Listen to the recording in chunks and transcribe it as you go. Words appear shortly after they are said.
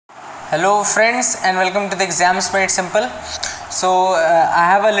Hello friends and welcome to the Exams Made Simple. So I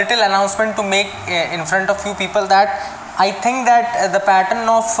have a little announcement to make in front of you people that I think that the pattern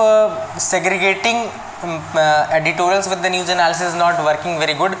of segregating editorials with the news analysis is not working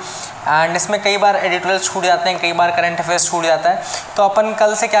very good and इसमें कई बार editorials छूट जाते हैं, कई बार current affairs छूट जाता है. तो अपन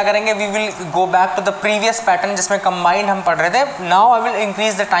कल से क्या करेंगे, we will go back to the previous pattern जिसमें combined हम पढ़ रहे थे. Now I will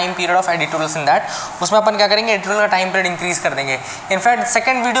increase the time period of editorials in that. उसमें अपन क्या करेंगे, editorial का time period increase कर देंगे. In fact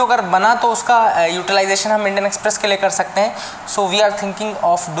second video अगर बना तो उसका utilization हम Indian Express के लिए कर सकते हैं. So we are thinking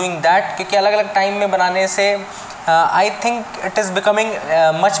of doing that क्योंकि अलग अलग time में बनाने से I think it is becoming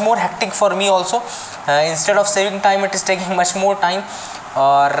much more hectic for me also. Instead of saving time, it is taking much more time.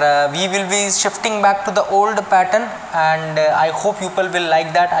 Or we will be shifting back to the old pattern, and I hope people will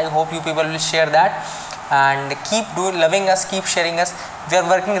like that. I hope you people will share that and keep loving us, keep sharing us. We are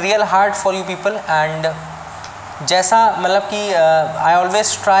working real hard for you people, and जैसा मतलब कि I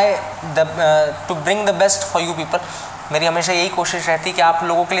always try to bring the best for you people. मेरी हमेशा यही कोशिश रहती है कि आप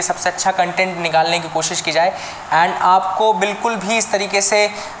लोगों के लिए सबसे अच्छा कंटेंट निकालने की कोशिश की जाए एंड आपको बिल्कुल भी इस तरीके से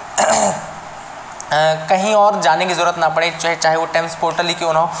कहीं और जाने की ज़रूरत ना पड़े, चाहे वो टेम्स पोर्टल ही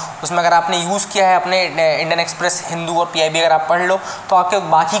क्यों ना हो. उसमें अगर आपने यूज़ किया है अपने इंडियन एक्सप्रेस, हिंदू और पीआईबी अगर आप पढ़ लो तो आपके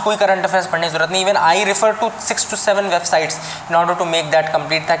बाकी कोई करंट अफेयर्स पढ़ने की ज़रूरत नहीं. Even I refer to 6 to 7 websites in order to make that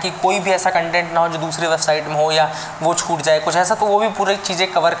complete, ताकि कोई भी ऐसा कंटेंट ना हो जो दूसरी वेबसाइट में हो या वो छूट जाए कुछ ऐसा, तो वो भी पूरी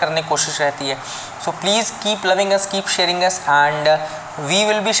चीज़ें कवर करने की कोशिश रहती है. So please keep loving us, keep sharing us and we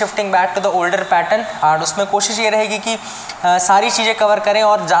will be shifting back to the older pattern. और उसमें कोशिश ये रहेगी कि सारी चीज़ें कवर करें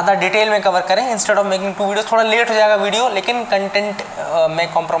और ज़्यादा डिटेल में कवर करें. इंस्टेड ऑफ मेकिंग 2 वीडियोस, थोड़ा लेट हो जाएगा वीडियो, लेकिन कंटेंट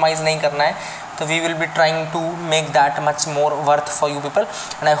में कॉम्प्रोमाइज़ नहीं करना है. तो we will be trying to make that much more worth for you people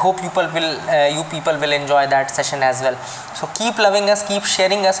and I hope you people will enjoy that session as well. So keep loving us, keep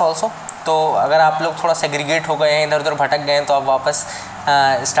sharing us also. तो अगर आप लोग थोड़ा segregate हो गए हैं, इधर उधर भटक गए हैं, तो आप वापस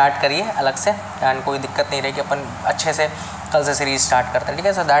स्टार्ट करिए अलग से एंड कोई दिक्कत नहीं रहेगी. अपन अच्छे से कल से सीरीज स्टार्ट करते हैं, ठीक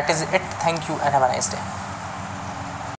है. So that is it. Thank you and have a nice day.